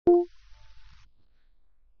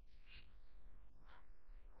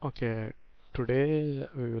Okay, today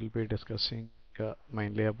we will be discussing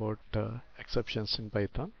mainly about exceptions in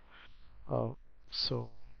Python. Uh, so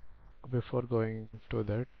before going to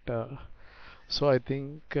that, I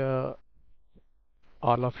think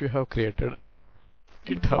all of you have created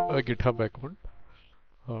a GitHub account.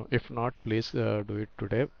 If not, please do it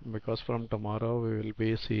today because from tomorrow we will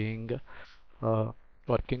be seeing uh,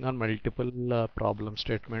 working on multiple problem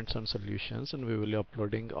statements and solutions, and we will be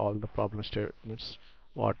uploading all the problem statements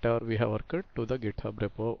whatever we have worked to the GitHub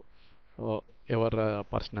repo, our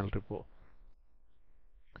personal repo.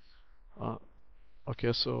 Uh,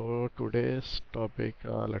 okay, so today's topic,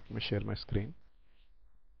 let me share my screen.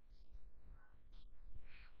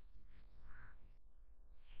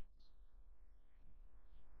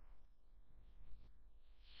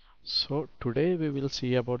 So today we will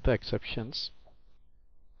see about the exceptions.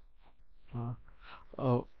 Uh,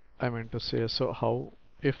 uh, I meant to say, so how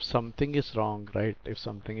if something is wrong, right? If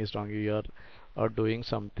something is wrong, you are doing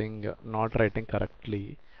something not writing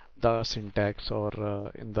correctly, the syntax or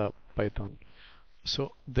in the Python.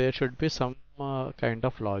 So there should be some kind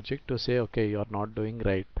of logic to say, okay, you are not doing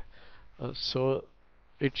right. So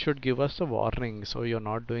it should give us a warning. So you're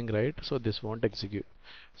not doing right. So this won't execute.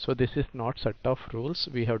 So this is not set of rules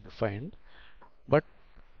we have defined, but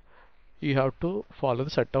you have to follow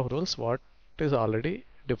the set of rules what is already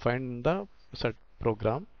defined in the set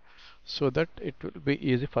program so that it will be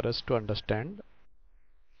easy for us to understand,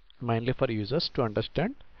 mainly for users to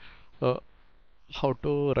understand uh, how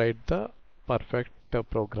to write the perfect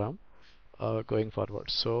program going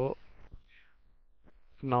forward. So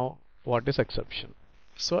now what is exception?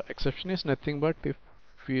 So exception is nothing but if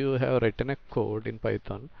you have written a code in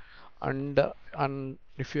Python and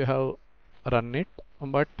if you have run it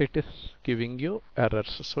but it is giving you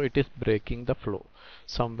errors, so it is breaking the flow.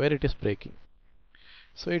 Somewhere it is breaking.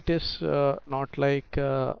 So it is not like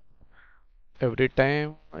every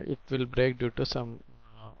time it will break due to some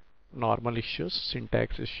normal issues,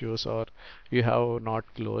 syntax issues, or you have not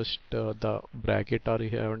closed the bracket or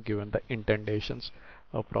you haven't given the indentations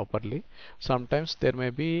properly. Sometimes there may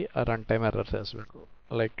be a runtime errors as well.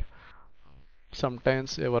 Like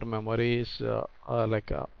sometimes your memory is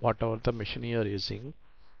whatever the machine you are using,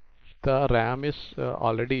 the RAM is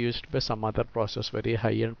already used by some other process, very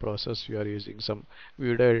high-end process. You are using some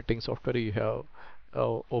video editing software you have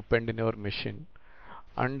opened in your machine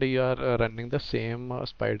and you are running the same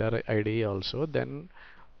Spider IDE also, then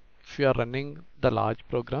if you are running the large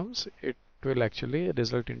programs, it will actually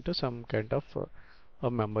result into some kind of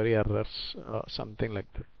memory errors, something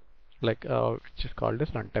like that, like which is called as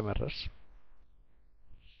runtime errors.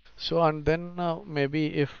 So and then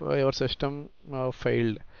maybe if your system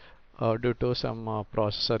failed due to some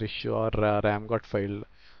processor issue or RAM got failed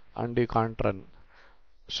and you can't run.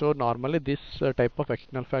 So normally this type of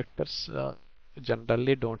external factors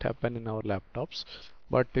generally don't happen in our laptops.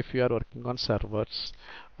 But if you are working on servers,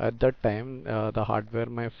 at that time the hardware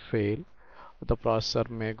may fail, the processor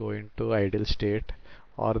may go into idle state,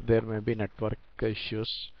 or there may be network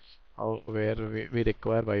issues where we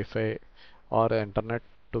require Wi-Fi or internet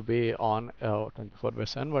to be on 24 by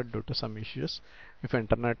 7. But due to some issues, if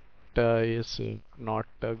internet is not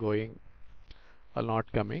going not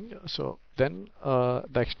coming. So then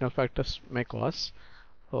the external factors may cause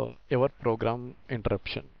your program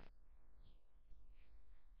interruption.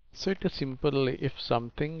 So it is simple if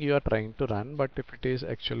something you are trying to run, but if it is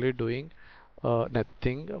actually doing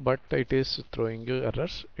nothing, but it is throwing you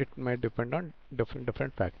errors, it may depend on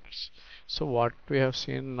different factors. So what we have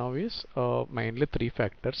seen now is mainly three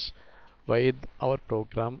factors why our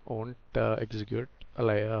program won't execute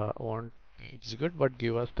but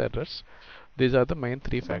give us the errors. These are the main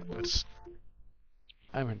three factors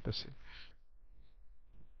I meant to say.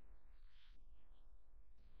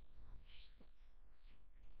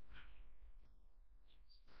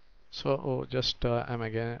 So just I'm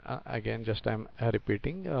again just I'm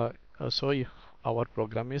repeating. So if our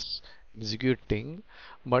program is executing,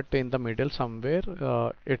 but in the middle somewhere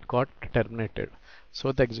it got terminated,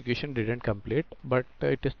 so the execution didn't complete, but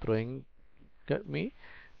it is throwing me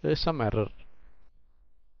some error,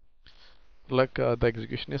 like the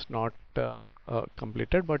execution is not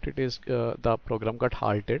completed, but it is the program got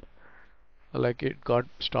halted, like it got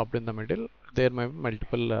stopped in the middle. There may be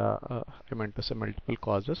multiple I meant to say multiple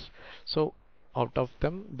causes. So out of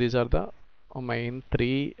them these are the main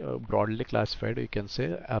three broadly classified, you can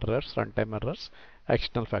say, errors, runtime errors,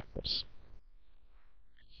 external factors.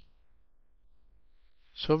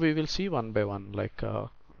 So we will see one by one, like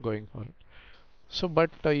going forward. So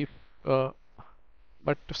if uh,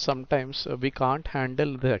 but sometimes we can't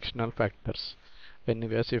handle the external factors,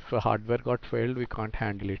 anyways if a hardware got failed we can't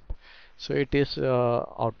handle it, so it is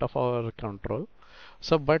out of our control.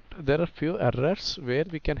 So but there are few errors where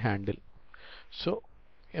we can handle. So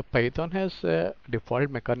Python has a default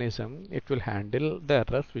mechanism. It will handle the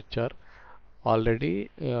errors which are already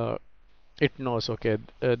it knows, okay,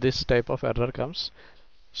 this type of error comes,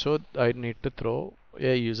 so I need to throw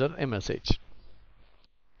a user a message.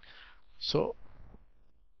 So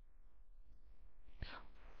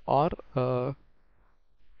or where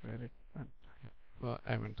it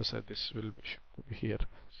I meant to say this will be should be here.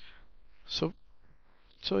 So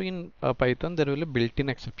in Python there will be built-in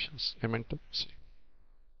exceptions. I meant to say.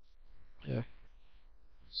 Yeah.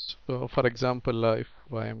 So for example, if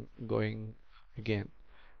I am going again,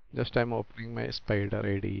 just I'm opening my Spider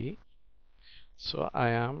IDE. So I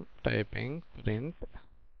am typing print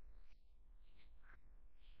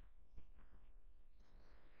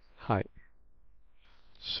hi.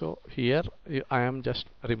 So here I am just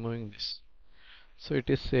removing this. So it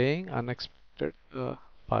is saying unexpected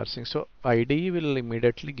parsing. So IDE will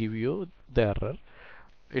immediately give you the error.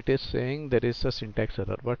 It is saying there is a syntax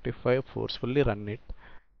error, but if I forcefully run it,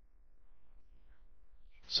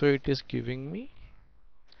 so it is giving me,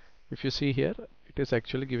 if you see here, it is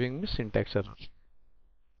actually giving me syntax error.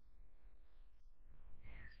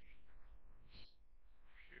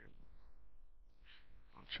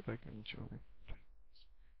 Not sure I can join.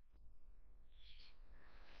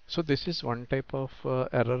 So this is one type of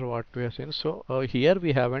error what we are seeing. So here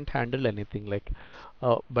we haven't handled anything like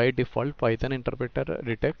by default Python interpreter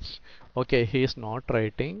detects, okay, he is not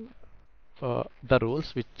writing the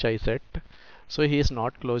rules which I set. So he is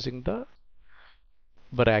not closing the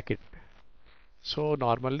bracket. So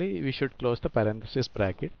normally we should close the parenthesis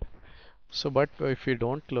bracket. So but if we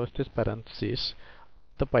don't close this parenthesis,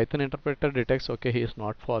 the Python interpreter detects, okay, he is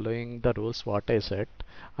not following the rules what I set,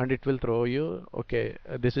 and it will throw you, okay,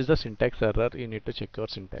 this is the syntax error, you need to check your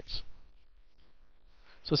syntax.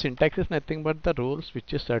 So syntax is nothing but the rules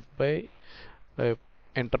which is set by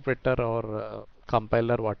interpreter or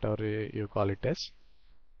compiler, whatever you call it as.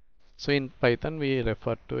 So in Python we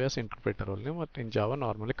refer to as interpreter only, but in Java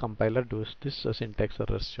normally compiler does this syntax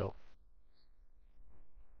errors job.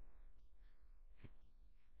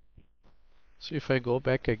 So if I go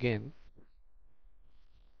back again,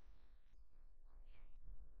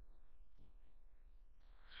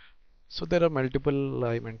 so there are multiple,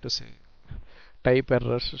 I meant to say, type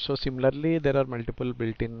errors. So similarly, there are multiple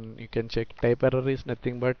built-in. You can check type error is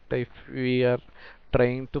nothing but if we are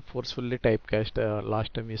trying to forcefully typecast.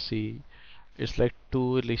 Last time you see, it's like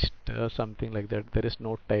to list something like that. There is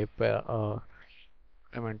no type. I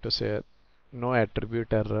meant to say no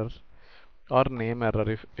attribute error or name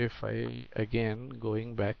error. If I again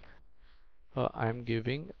going back, I am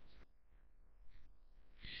giving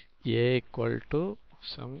a equal to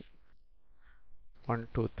some 1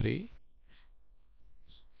 2 3.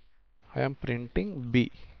 I am printing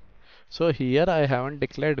b. So here I haven't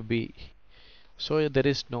declared b. So there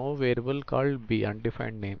is no variable called b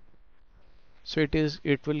undefined name. So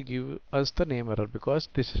it will give us the name error because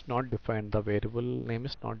this is not defined. The variable name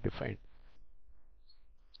is not defined.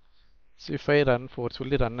 So if I run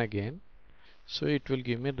forcefully run again, so it will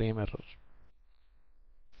give me name error.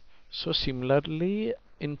 So similarly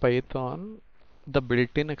in Python, the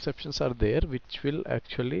built-in exceptions are there which will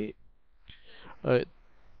actually uh,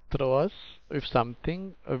 throw us if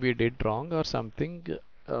something we did wrong or something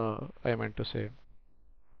I meant to say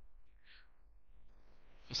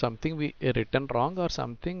something we written wrong or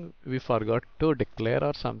something we forgot to declare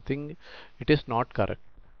or something it is not correct.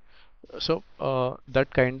 So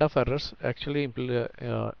that kind of errors actually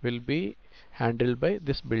will be handled by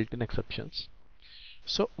this built-in exceptions.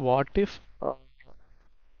 So what if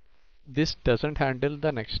this doesn't handle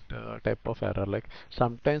the next type of error, like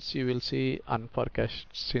sometimes you will see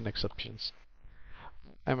unforeseen exceptions.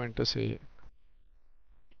 I meant to say,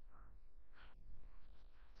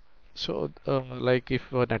 so like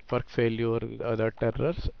if a network failure other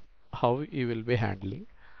errors, how you will be handling.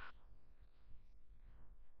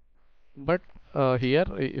 But here,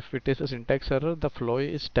 if it is a syntax error, the flow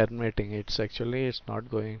is terminating. It's not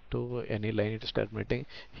going to any line. It is terminating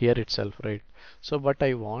here itself, right? So, but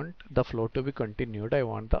I want the flow to be continued. I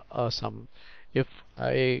want the some. If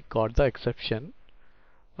I got the exception,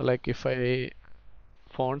 like if I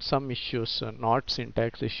found some issues, not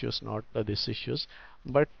syntax issues, not this issues,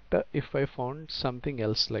 but if I found something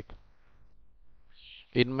else, like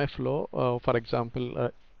in my flow, for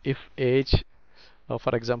example, if age,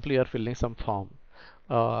 for example, you are filling some form.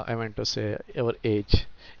 I meant to say your age.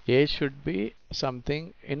 Age should be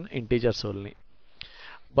something in integers only.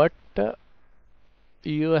 But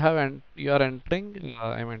you are entering,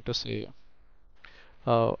 I meant to say,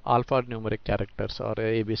 alphanumeric characters or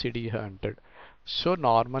ABCD you have entered. So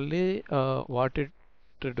normally, what it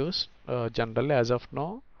does, generally as of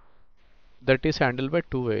now, that is handled by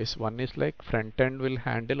two ways. One is like front end will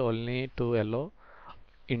handle only to allow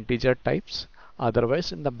integer types.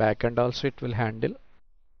 Otherwise, in the back end also it will handle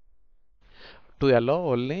to allow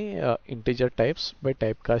only integer types by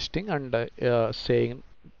typecasting and saying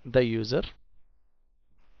the user,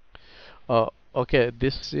 okay,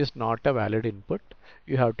 this is not a valid input.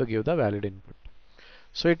 You have to give the valid input.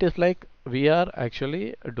 So it is like we are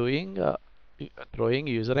actually doing throwing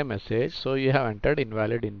user a message. So you have entered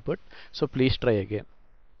invalid input. So please try again.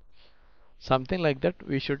 Something like that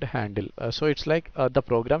we should handle. So it's like the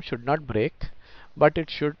program should not break, but it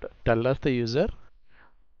should tell us the user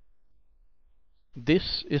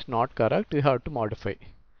this is not correct. You have to modify.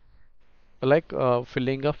 Like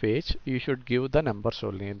filling a page, you should give the numbers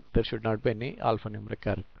only. There should not be any alphanumeric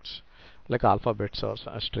characters, like alphabets or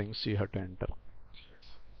strings you have to enter.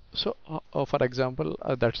 So, for example,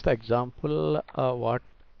 that's the example what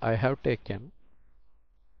I have taken.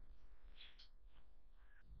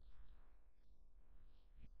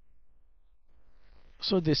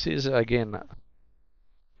 So this is again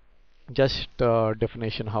just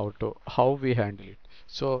definition how we handle it.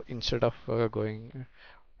 So instead of going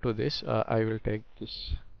to this, I will take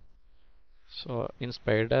this. So in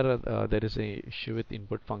Spider, there is a issue with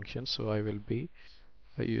input function. So I will be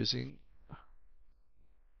using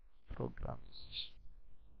programs.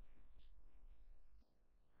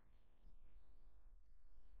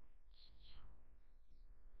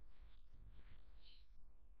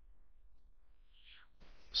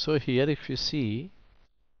 So here, if you see,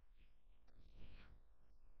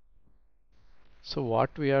 so what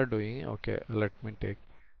we are doing, okay, let me take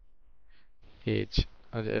age.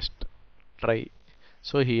 Just try.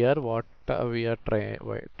 So here, what we are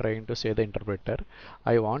trying to say the interpreter,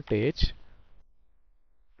 I want age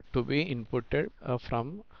to be inputted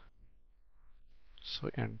from. So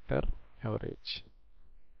enter average.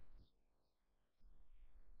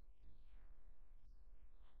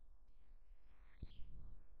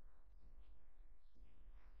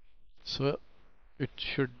 So it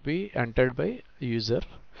should be entered by user,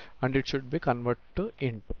 and it should be converted to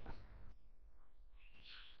int.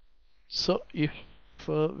 So if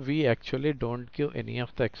we actually don't give any of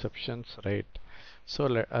the exceptions, right? So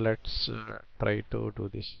let's try to do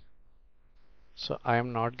this. So I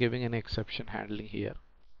am not giving any exception handling here.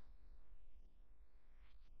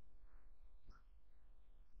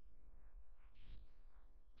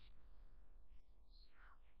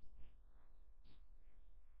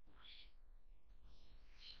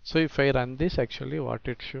 So if I run this, actually what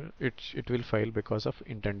it should, it will fail because of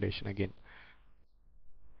indentation again.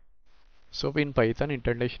 So in Python,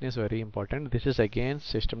 indentation is very important. This is again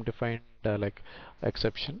system defined like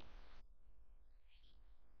exception.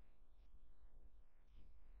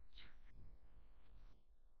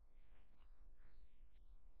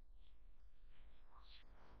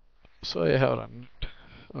 So I have run it.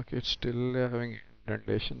 Okay, it's still having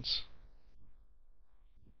indentations.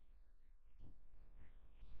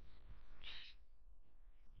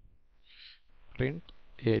 Print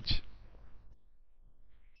age.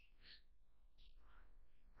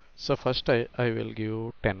 So first I will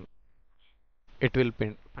give 10. It will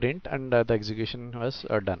print and the execution was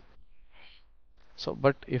done. So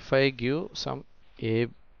but if I give some A,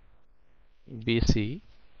 B, C,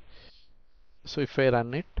 so if I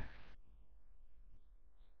run it,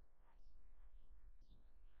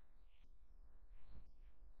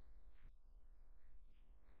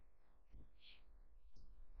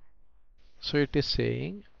 so it is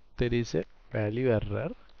saying there is a value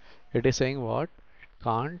error. It is saying what? It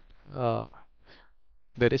can't,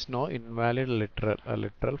 there is no invalid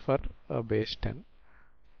literal for base 10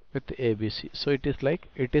 with ABC. So it is like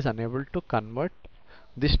it is unable to convert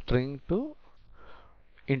this string to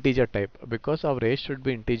integer type because our age should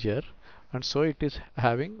be integer, and so it is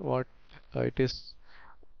having what it is,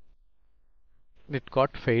 it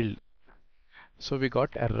got failed. So we got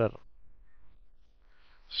error.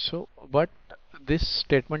 So, but this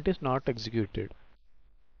statement is not executed.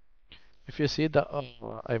 If you see the,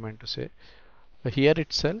 I meant to say, here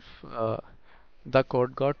itself, the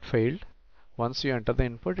code got failed. Once you enter the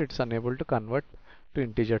input, it's unable to convert to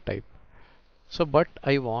integer type. So, but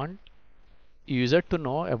I want user to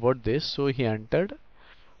know about this. So he entered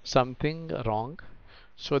something wrong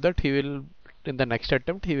so that he will, in the next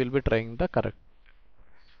attempt, he will be trying the correct.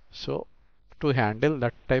 So to handle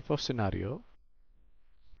that type of scenario,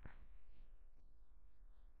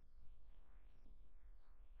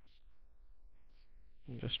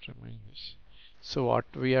 Just remind this. So what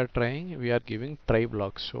we are trying, we are giving try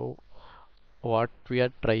blocks. So what we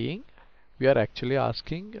are trying, we are actually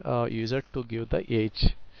asking user to give the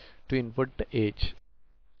age, to input the age.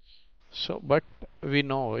 So but we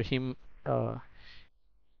know him,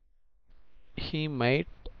 he might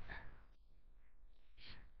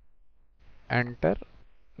enter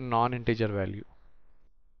non-integer value.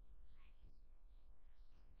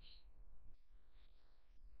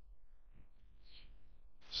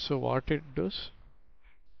 So what it does,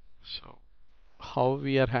 so how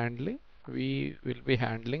we are handling, we will be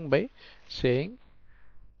handling by saying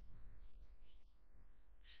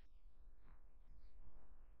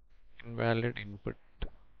invalid input.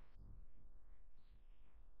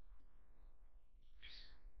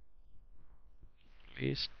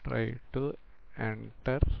 Please try to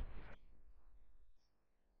enter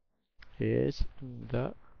age in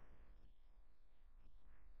the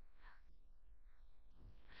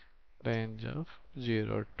range of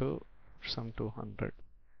 0 to some 200.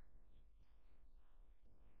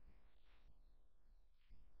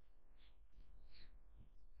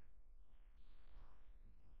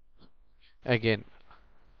 Again,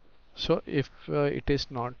 so if it is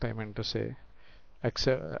not, I meant to say,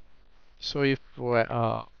 accept, so if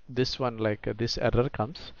this one like this error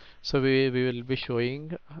comes, so we will be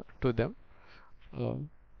showing to them, uh,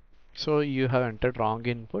 so you have entered wrong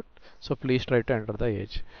input, so please try to enter the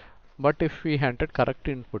age. But if we entered correct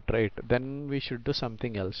input, right, then we should do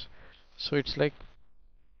something else. So it's like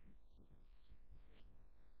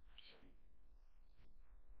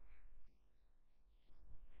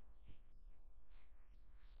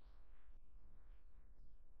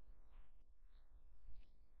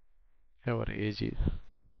our age is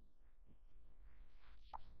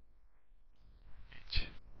age.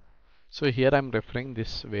 So here I'm referring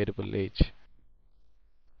this variable age.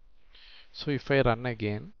 So if I run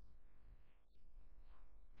again,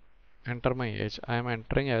 enter my age, I am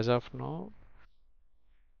entering as of now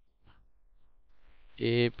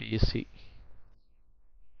A, B, C.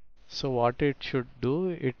 So what it should do,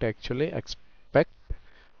 it actually expect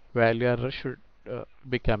value error should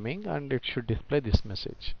be coming and it should display this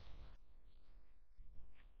message.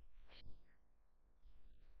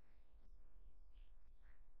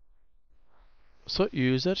 So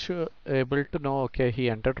user should able to know, okay, he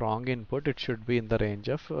entered wrong input, it should be in the range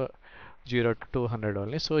of 0 to 200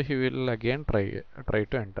 only. So he will again try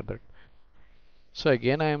to enter that. So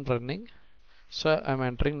again I am running. So I'm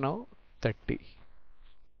entering now 30.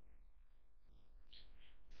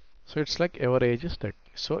 So it's like our age is 30.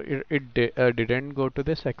 So it didn't go to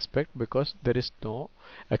this expect because there is no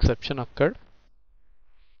exception occurred.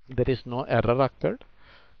 There is no error occurred,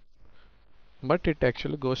 but it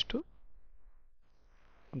actually goes to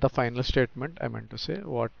the final statement. I meant to say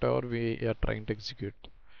whatever we are trying to execute.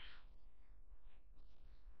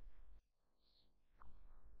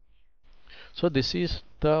 So this is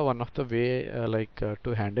the one of the way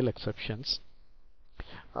to handle exceptions.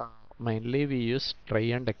 Uh, Mainly we use try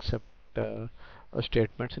and except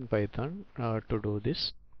statements in Python to do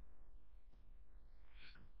this.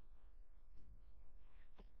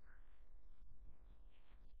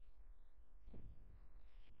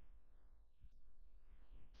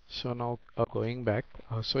 So now going back,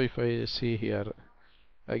 so if I see here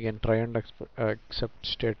again, try and accept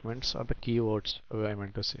statements are the keywords I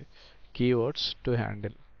meant to say. Keywords to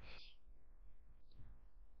handle.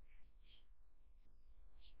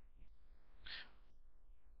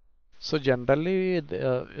 So generally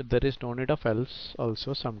there is no need of else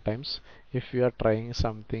also sometimes if you are trying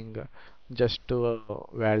something just to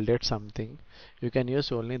validate something, you can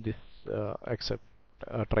use only this accept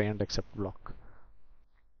try and accept block.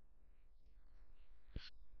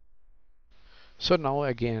 So now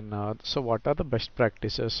again, so what are the best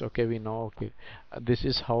practices? Okay, we know, okay, this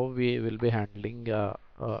is how we will be handling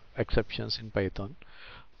exceptions in Python.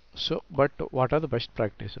 So, but what are the best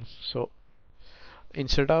practices? So,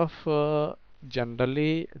 instead of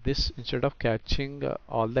generally this, instead of catching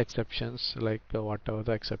all the exceptions, like whatever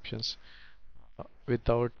the exceptions,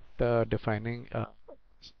 without defining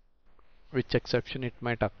which exception it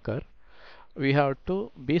might occur, we have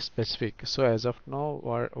to be specific. So, as of now,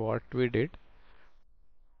 what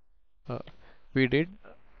uh, we did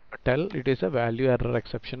tell it is a value error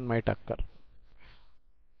exception might occur.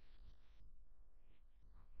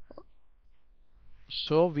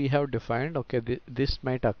 So we have defined, okay, this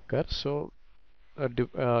might occur. So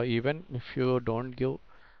even if you don't give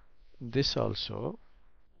this also,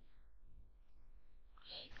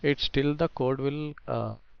 it still the code will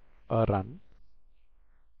run.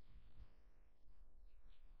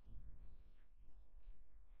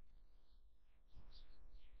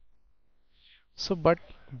 So, but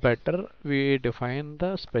better we define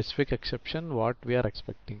the specific exception what we are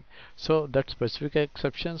expecting. So that specific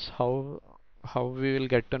exceptions how we will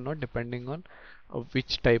get to know depending on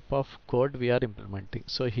which type of code we are implementing.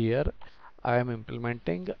 So here I am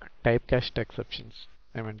implementing typecast exceptions.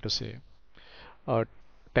 I meant to say uh,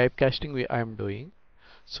 typecasting I am doing.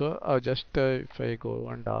 So just if I go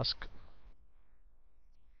and ask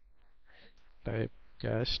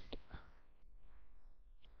typecast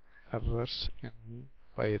errors in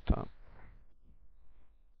Python.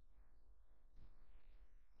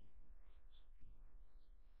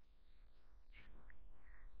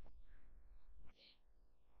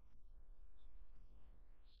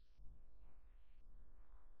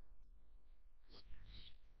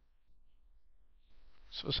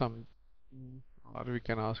 So some, or we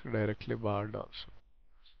can ask directly Bard also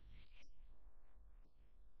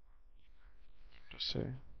to say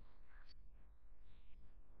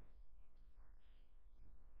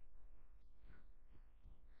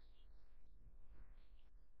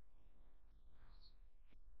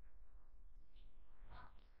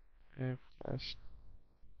if test.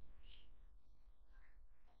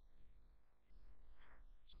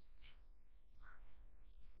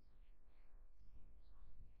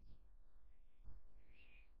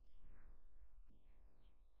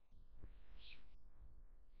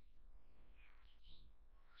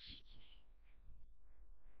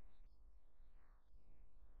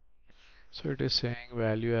 So it is saying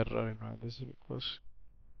value error, this is because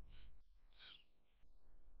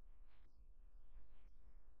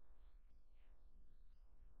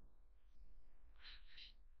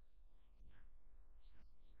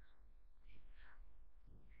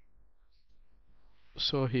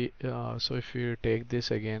so if you take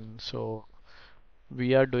this again, so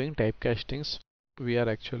we are doing typecastings. We are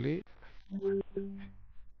actually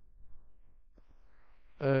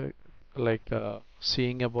uh,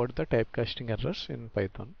 seeing about the typecasting errors in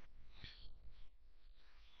Python.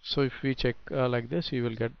 So if we check like this, you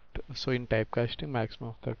will get, so in typecasting maximum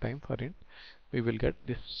of the time for int, we will get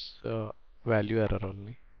this value error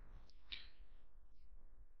only.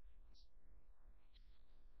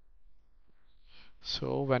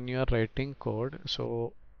 So when you are writing code,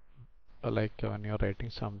 so when you are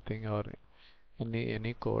writing something or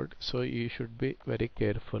any code, so you should be very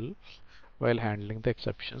careful while handling the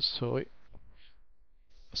exceptions. So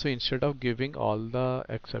instead of giving all the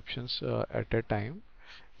exceptions at a time,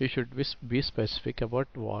 you should be specific about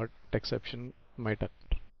what exception might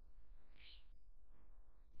occur.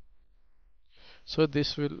 So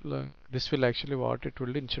this will actually what it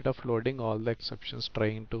will do, instead of loading all the exceptions,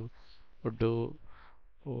 trying to do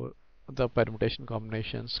uh, the permutation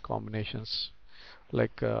combinations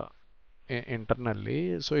like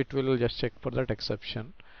internally, so it will just check for that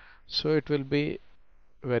exception. So it will be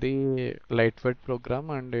very lightweight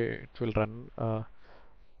program and it will run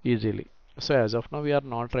easily. So as of now we are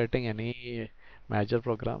not writing any major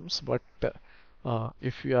programs, but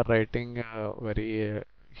if you are writing a very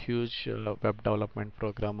huge web development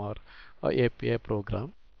program or API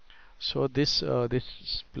program, so this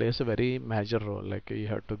plays a very major role, like you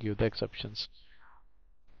have to give the exceptions.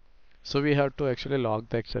 So we have to actually log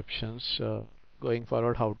the exceptions. Going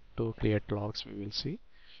forward, how to create logs, we will see.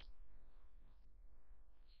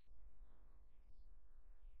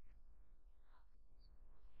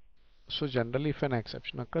 So generally, if an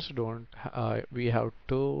exception occurs, don't we have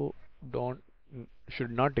to don't should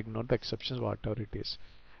not ignore the exceptions, whatever it is.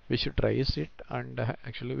 We should raise it, and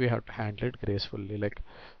actually we have to handle it gracefully. Like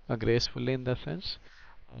gracefully in the sense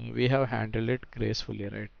we have handled it gracefully,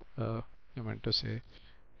 right? I meant to say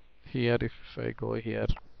here, if I go here,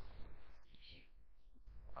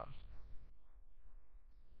 uh,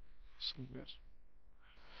 somewhere.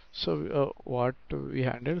 So what we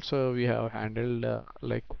handled? So we have handled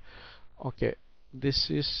okay,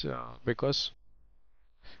 this is because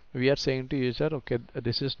we are saying to user, okay,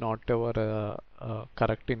 this is not our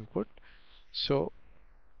correct input. So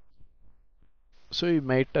so you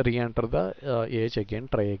might re-enter the age again,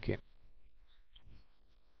 try again.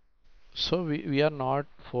 So we are not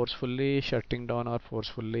forcefully shutting down or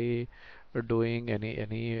forcefully doing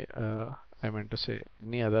any I meant to say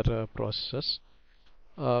any other processes.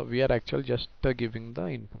 We are actually just giving the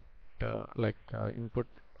input input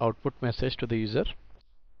output message to the user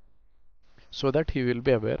so that he will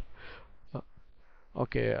be aware. Uh,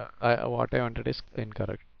 okay, what I wanted is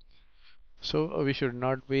incorrect. So we should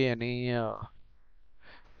not be any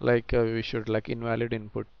we should like invalid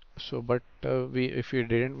input. So but we if we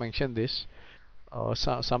didn't mention this,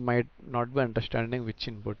 some might not be understanding which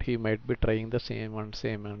input. He might be trying the same and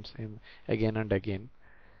same again and again.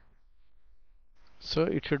 So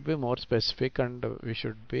it should be more specific, and we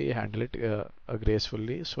should be handle it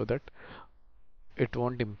gracefully so that it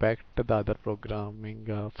won't impact the other programming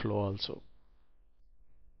flow also.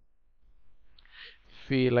 If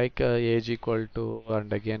we like age equal to,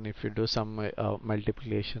 and again if you do some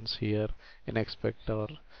multiplications here in expect or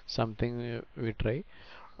something, we try,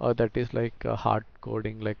 that is like hard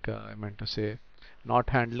coding, like I meant to say, not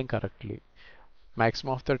handling correctly.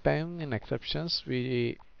 Maximum of the time in exceptions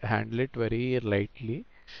we handle it very lightly.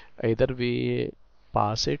 Either we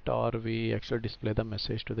pass it or we actually display the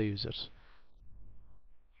message to the users.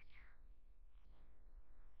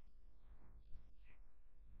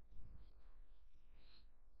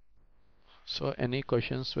 So any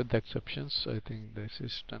questions with the exceptions? I think this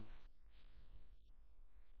is done.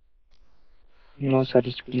 No, sir,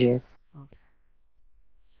 it's clear. Okay.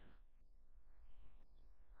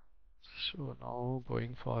 So now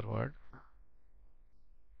going forward.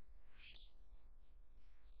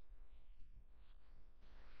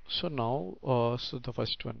 So now, so the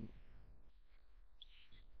first one.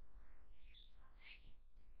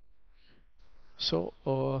 So,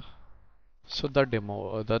 so the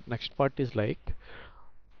demo, the next part is like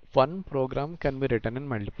one program can be written in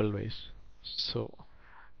multiple ways. So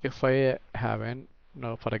if I have an,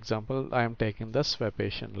 for example, I am taking the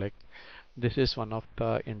swapation, like this is one of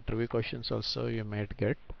the interview questions also you might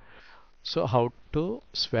get. So how to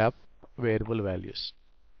swap variable values.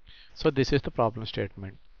 So this is the problem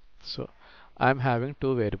statement. So I'm having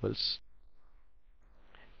two variables,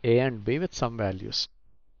 A and B with some values,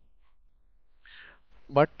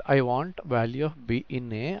 but I want value of B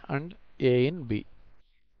in A and A in B.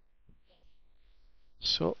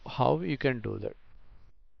 So how you can do that?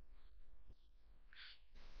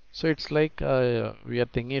 So it's like we are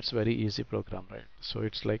thinking it's very easy program, right? So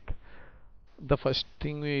it's like the first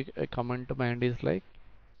thing we come into mind is like,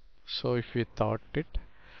 so if we thought it,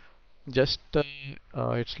 just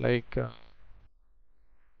it's like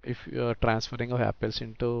if you are transferring of apples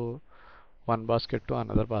into one basket to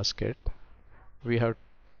another basket, we have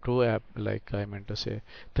two app, like I meant to say,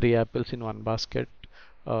 three apples in one basket,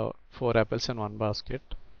 four apples in one basket,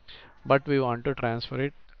 but we want to transfer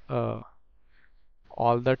it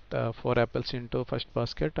all that four apples into first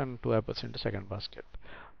basket and two apples into second basket.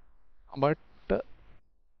 But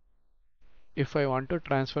if I want to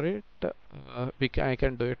transfer it, I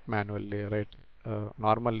can do it manually, right?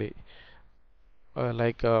 Normally,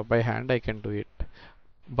 like by hand, I can do it.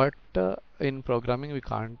 But in programming, we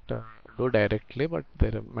can't do directly, but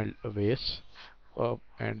there are ways,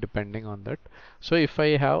 and depending on that. So if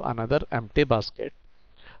I have another empty basket,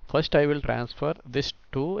 first I will transfer these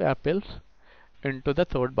two apples into the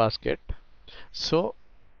third basket. So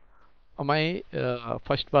my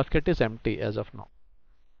first basket is empty as of now,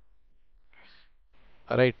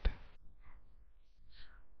 right?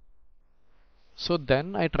 So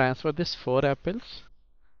then I transfer this four apples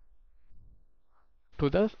to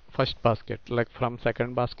the first basket, like from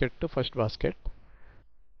second basket to first basket,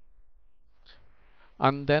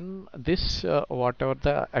 and then this whatever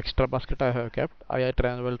the extra basket I have kept,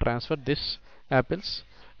 will transfer this apples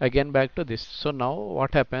again back to this. So now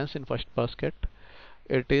what happens in first basket?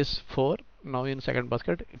 It is 4. Now in second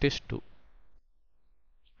basket it is 2.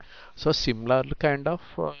 So similar kind of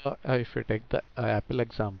if you take the apple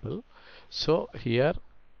example, so here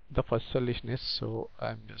the first solution is, so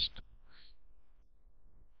I'm just,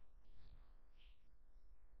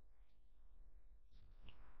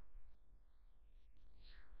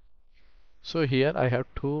 so here I have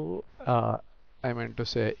two I meant to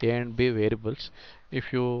say A and B variables.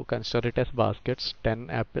 If you consider it as baskets, 10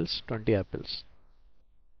 apples, 20 apples.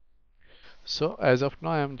 So as of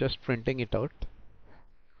now I am just printing it out.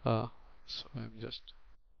 uh, so I'm just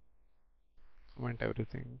comment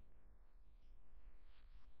everything.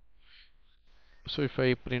 So if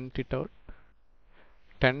I print it out,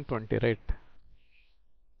 10, 20, right?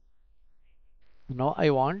 Now I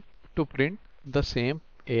want to print the same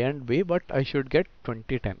A and B, but I should get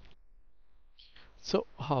 20, 10. So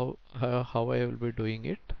how I will be doing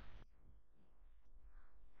it?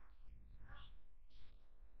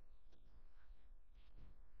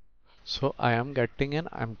 So I am getting an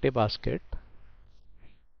empty basket,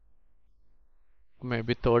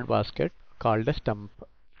 maybe third basket, called as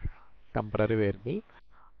temporary variable.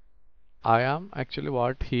 I am actually,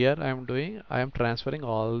 what here I am doing, I am transferring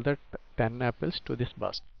all the 10 apples to this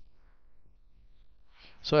basket.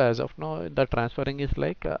 So as of now the transferring is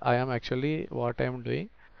like I am actually, what I am doing,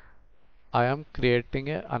 I am creating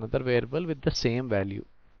another variable with the same value.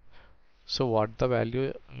 So what the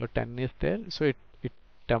value 10 is there, so it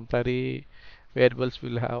temporary variables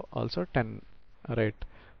will have also 10, right?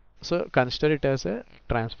 So consider it as a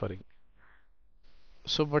transferring.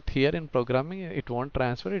 So but here in programming it won't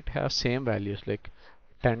transfer, it has same values like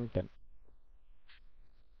 10, 10.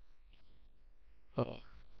 Uh,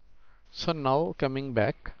 so now coming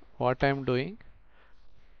back, what I am doing,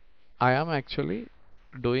 I am actually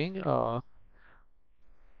doing for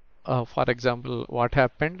example, what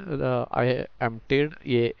happened? I emptied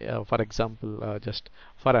a, for example, just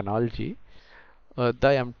for analogy,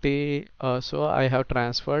 the empty. So I have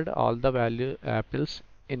transferred all the value apples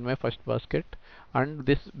in my first basket, and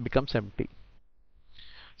this becomes empty.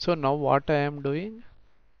 So now what I am doing?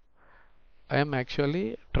 I am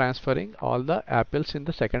actually transferring all the apples in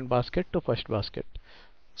the second basket to first basket.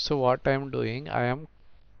 So what I am doing? I am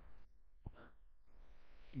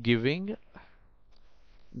giving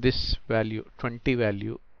this value 20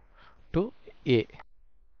 value to A.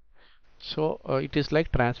 So it is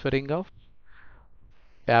like transferring of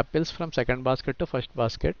apples from second basket to first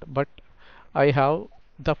basket, but I have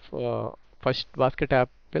the first basket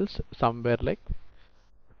apples somewhere like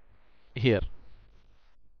here,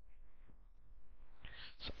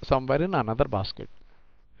 somewhere in another basket.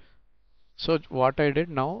 So what I did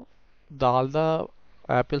now, all the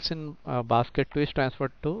apples in basket 2 is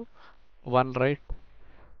transferred to 1, right?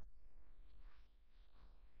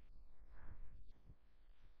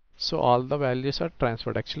 So all the values are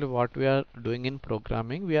transferred. Actually what we are doing in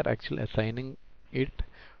programming, we are actually assigning it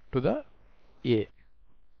to the A.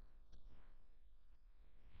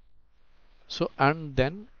 So and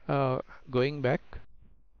then going back,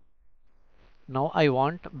 now I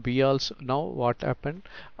want B also. Now what happened?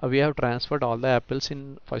 We have transferred all the apples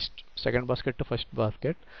in first, second basket to first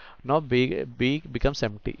basket. Now B becomes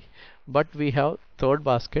empty. But we have third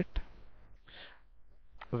basket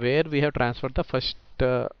where we have transferred the first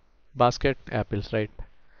basket apples, right?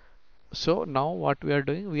 So now what we are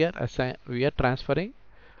doing? We are transferring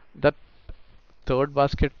the third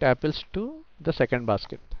basket apples to the second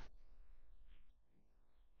basket.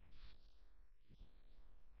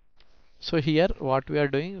 So here what we are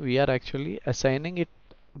doing? We are actually assigning it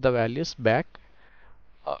the values back,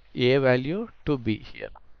 A value to B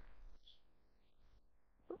here.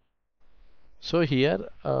 So here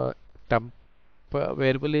temp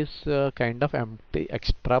variable is kind of empty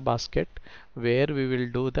extra basket where we will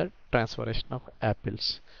do the transformation of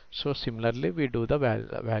apples. So similarly we do the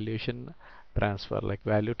valuation transfer, like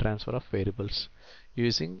value transfer of variables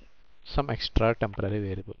using some extra temporary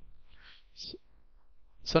variable. S-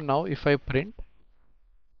 So now if I print,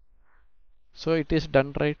 so it is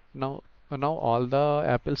done right now. Now all the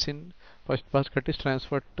apples in first basket is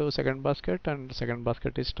transferred to second basket and second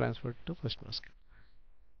basket is transferred to first basket.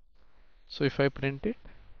 So if I print it,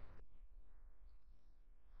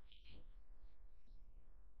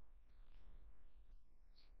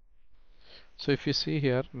 so if you see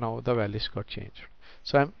here, now the values got changed.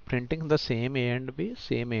 So I'm printing the same A and B,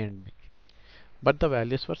 same A and B, but the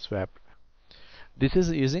values were swapped. This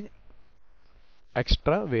is using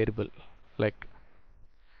extra variable, like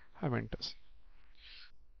I meant to say.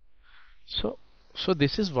 So, so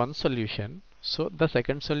this is one solution. So the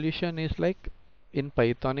second solution is like in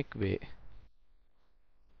Pythonic way.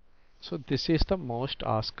 So this is the most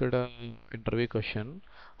asked interview question: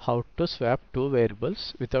 how to swap two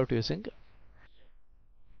variables without using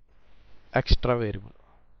extra variable.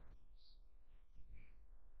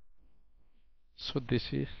 So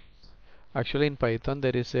this is actually in Python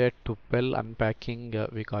there is a tuple unpacking,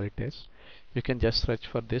 we call it as. You can just search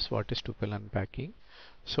for this, what is tuple unpacking.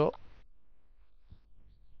 So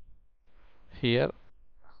here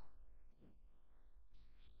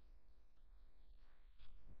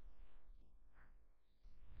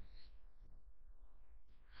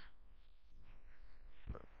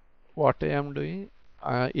what I am doing,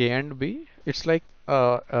 A and B, it's like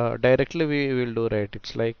directly we will do, right?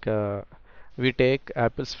 It's like we take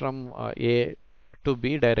apples from A to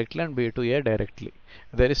B directly and B to A directly.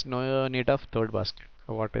 There is no need of third basket,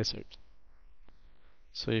 what I said.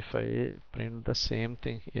 So if I print the same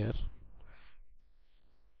thing here,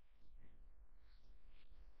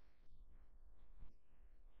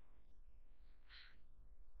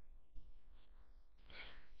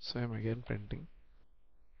 so I'm again printing.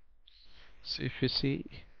 So if you see,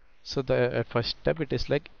 so the at first step it is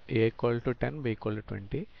like A equal to 10, B equal to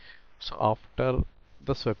 20. So after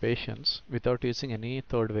the swappations without using any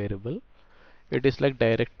third variable, it is like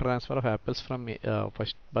direct transfer of apples from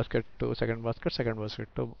first basket to second basket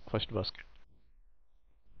to first basket.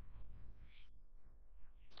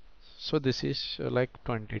 So this is like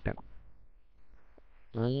 2010.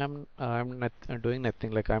 I'm not doing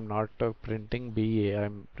nothing, like I'm not printing B A.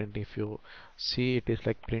 I'm printing, if you see, it is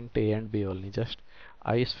like print A and B only. Just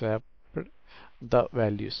I swapped the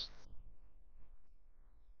values.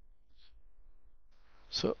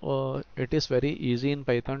 So it is very easy in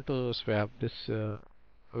Python to swap this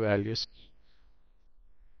values.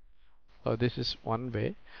 This is one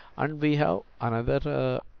way, and we have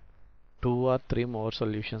another two or three more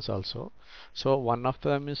solutions also. So one of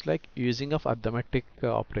them is like using of arithmetic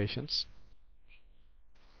operations.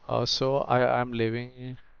 So I am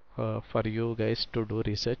leaving for you guys to do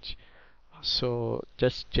research. So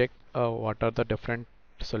just check what are the different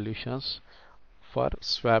solutions for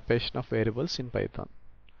swapation of variables in Python.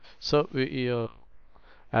 So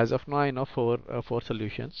as of now I know four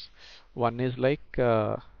solutions. One is like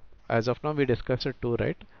as of now we discussed two,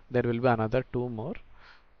 right? There will be another two more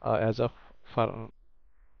as of for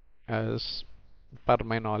as per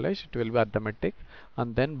my knowledge it will be arithmetic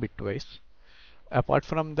and then bitwise. Apart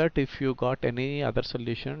from that, if you got any other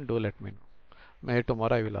solution, do let me know. Maybe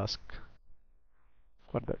tomorrow I will ask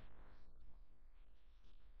for that.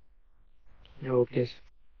 Okay.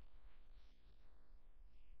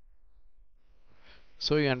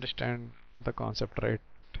 So you understand the concept, right?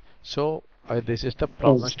 So this is the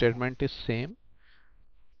problem Yes. statement is same,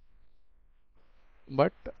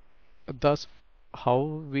 but thus how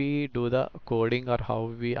we do the coding or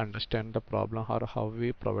how we understand the problem or how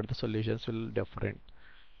we provide the solutions will different.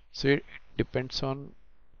 So it depends on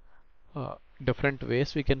different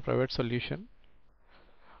ways we can provide solution,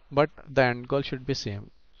 but the end goal should be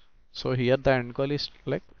same. So here the end goal is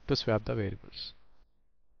like to swap the variables.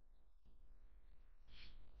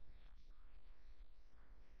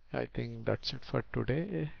 I think that's it for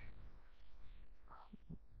today.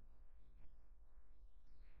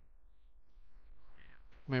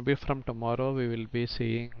 Maybe from tomorrow we will be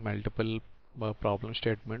seeing multiple problem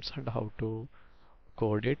statements and how to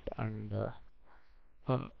code it, and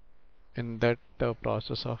uh, in that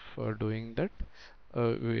process of doing that,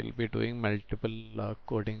 we will be doing multiple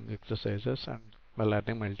coding exercises and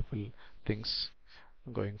learning multiple things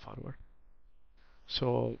going forward.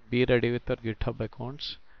 So be ready with your GitHub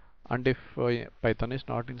accounts, and if Python is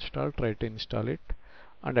not installed, try to install it.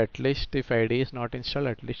 And at least if IDE is not installed,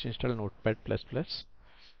 at least install Notepad++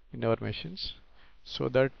 in our machines, so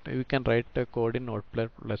that we can write a code in Notepad++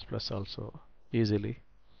 also easily,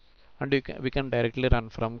 and we can directly run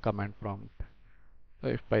from command prompt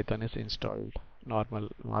if Python is installed. Normal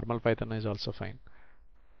Python is also fine,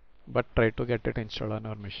 but try to get it installed on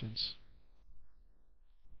our machines.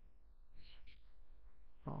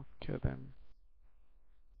 Okay then.